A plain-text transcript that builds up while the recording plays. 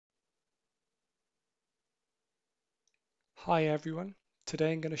Hi everyone,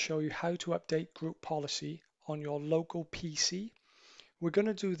 today I'm going to show you how to update group policy on your local PC. We're going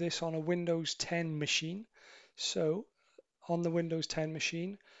to do this on a Windows 10 machine. So on the Windows 10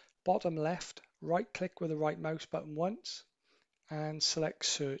 machine, bottom left, right click with the right mouse button once and select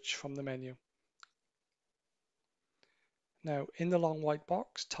search from the menu. Now in the long white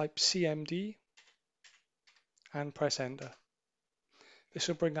box, type CMD and press enter. This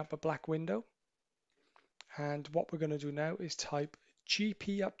will bring up a black window. And what we're going to do now is type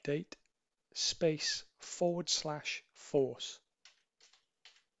gpupdate /force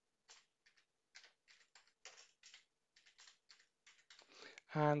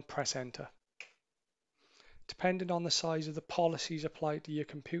and press enter. Depending on the size of the policies applied to your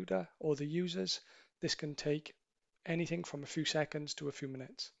computer or the users, this can take anything from a few seconds to a few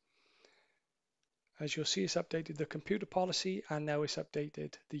minutes. As you'll see, it's updated the computer policy and now it's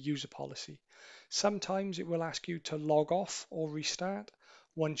updated the user policy. Sometimes it will ask you to log off or restart.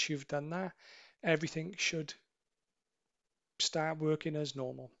 Once you've done that, everything should start working as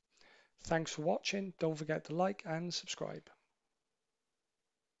normal. Thanks for watching. Don't forget to like and subscribe.